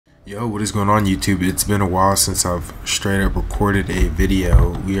Yo, what is going on YouTube? It's been a while since I've straight up recorded a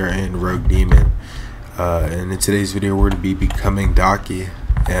video. We are in Rogue Demon, and in today's video we're to be becoming Daki.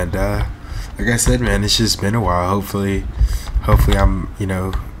 And like I said, man, it's just been a while. Hopefully I'm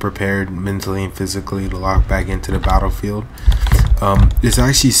prepared mentally and physically to lock back into the battlefield. It's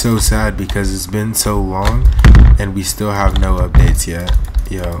actually so sad because it's been so long and we still have no updates yet.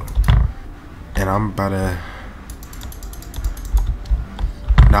 Yo, and I'm about to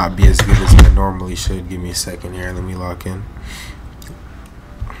not be as good as I normally should. Give me a second here, let me lock in.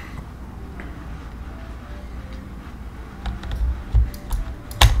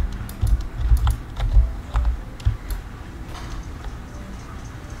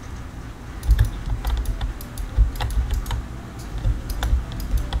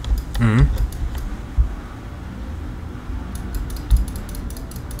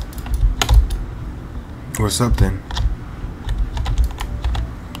 What's up then?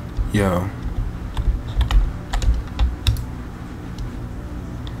 Yo.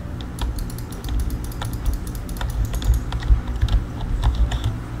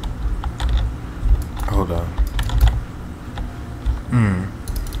 Hold on.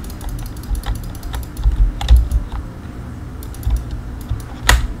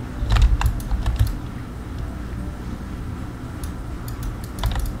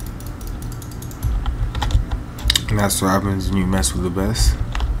 And that's what happens when you mess with the best.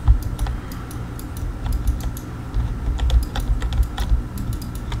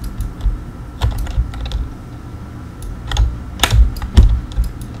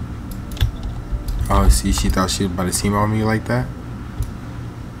 Oh, see, she thought she was about to team on me like that.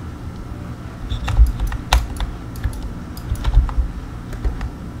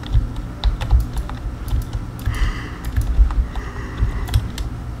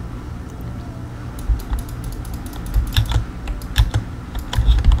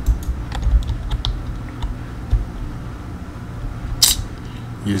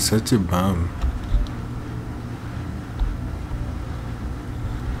 You're such a bum.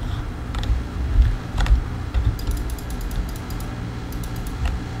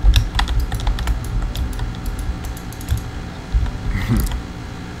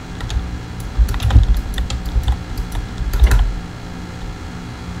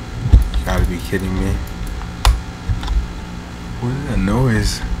 You gotta be kidding me. What is that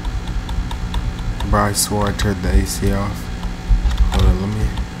noise? Bro, I swore I turned the AC off. Hold on, let me.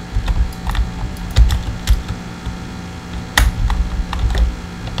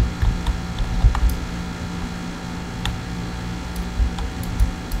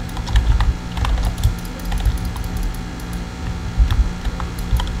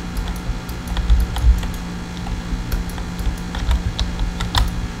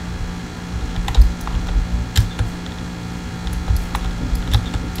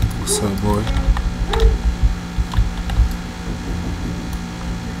 What's up, boy?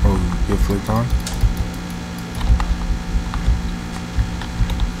 Oh, you flipped on?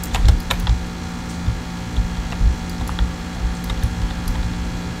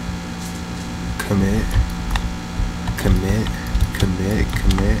 Commit.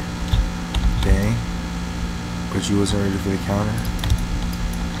 Dang. But you wasn't ready for the counter?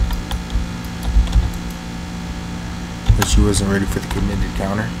 But you wasn't ready for the committed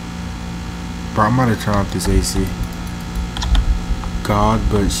counter? Bro, I'm about to turn off this AC. God,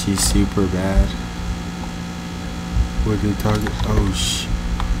 but she's super bad. What did they target? Oh,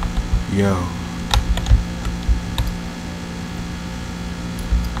 yo.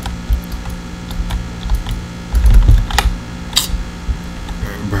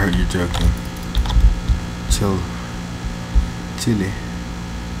 Bro, you're joking. Chilly.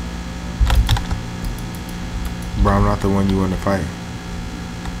 Bro, I'm not the one you want to fight.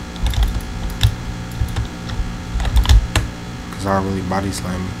 Cause I really body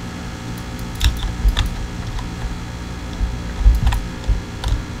slam you.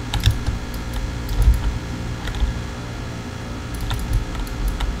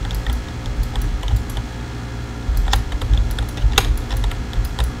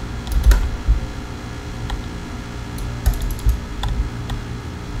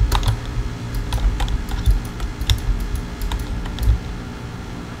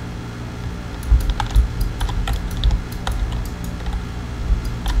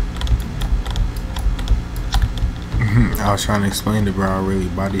 I was trying to explain to bro, I really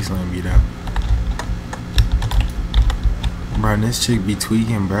body slam you though. Bro, this chick be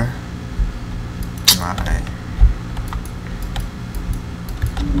tweaking, bro. Alright.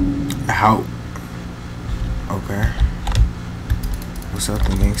 How? Okay. What's up,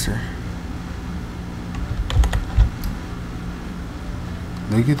 the gangster?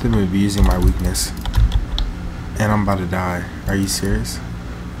 Look at them abusing my weakness. And I'm about to die. Are you serious?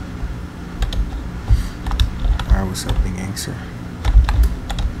 Alright, what's up, the gangster?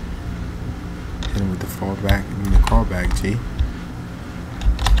 Hit him with the fall back and the crawl back, G.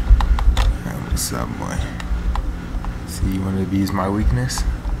 Alright, what's up, boy? See, you want to abuse my weakness?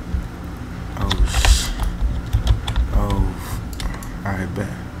 Oh, I bet.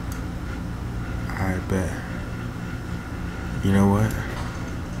 You know what?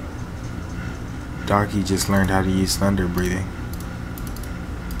 Daki just learned how to use thunder breathing.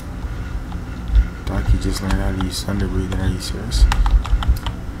 Daki just learned how to use thunder breathing. Are you serious?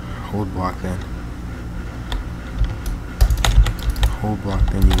 Hold block then. Hold block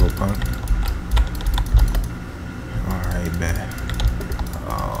then, you little punk. Alright, bet.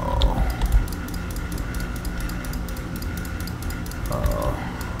 Oh,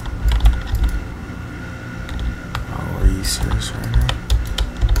 are you serious right now?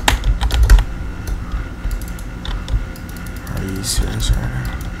 Are you serious right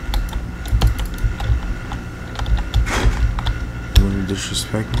now? You wanna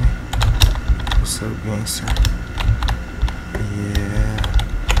disrespect me? What's up, gangster?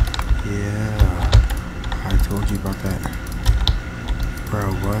 Yeah. I told you about that.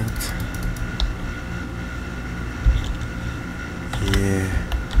 Bro, what? Yeah.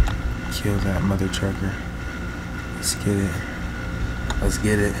 Kill that mother trucker. Let's get it. Let's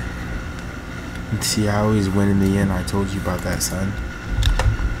get it. See, I always win in the end. I told you about that, son.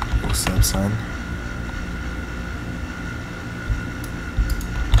 What's up, son?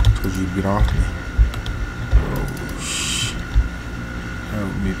 Told you to get off me. Oh, shh.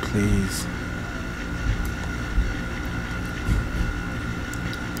 Help me, please.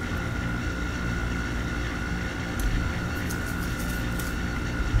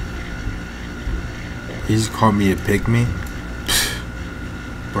 He just called me a pygmy.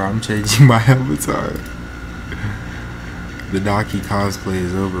 Bro, I'm changing my avatar. The Daki cosplay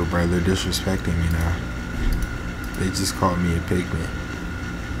is over, bro. They're disrespecting me now. They just called me a pygmy.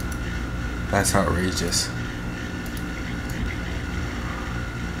 That's outrageous.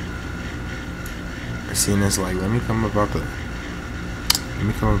 I seen this like, let me come about the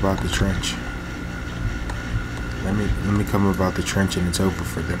trench. Let me come about the trench and it's over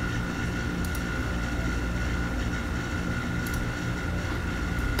for them.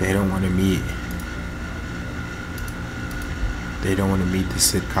 They don't want to meet. They don't want to meet the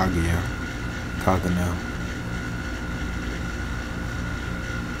Sid Kagano.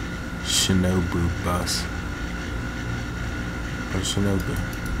 Shinobu bus. Or Shinobu.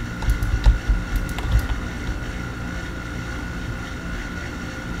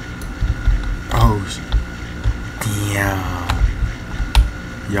 Oh, damn.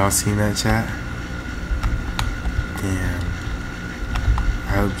 Y'all seen that, chat? Damn.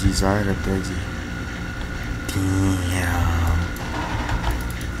 I hope G's right up there, G. Damn.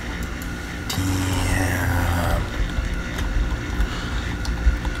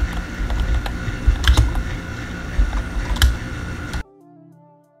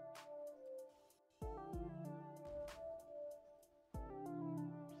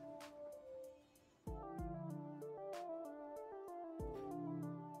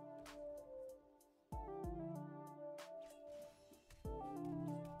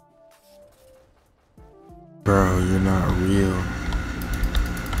 Bro, you're not real.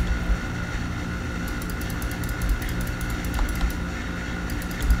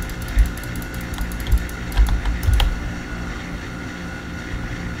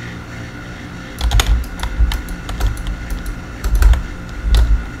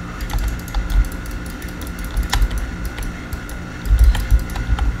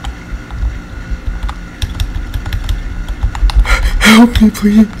 Help me,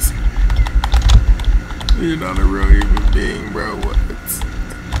 please. You're not a real human being, bro. What?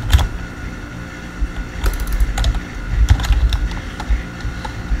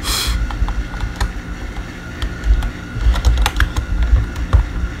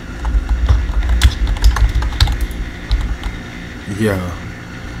 Yo.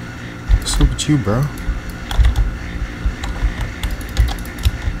 What's up with you, bro?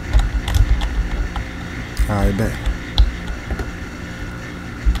 I bet.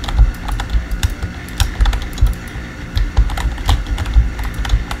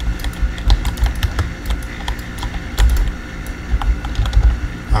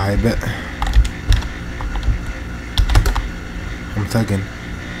 I bet. I'm thugging.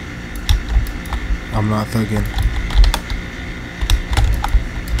 I'm not thugging.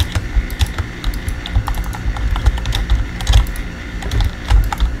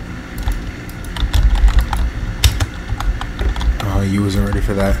 Oh you wasn't ready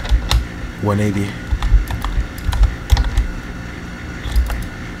for that. 180.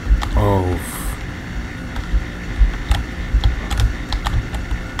 Oh.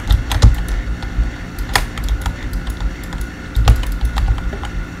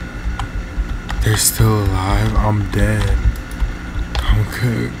 They're still alive. I'm dead. I'm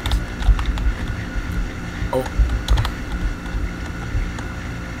cooked. Oh.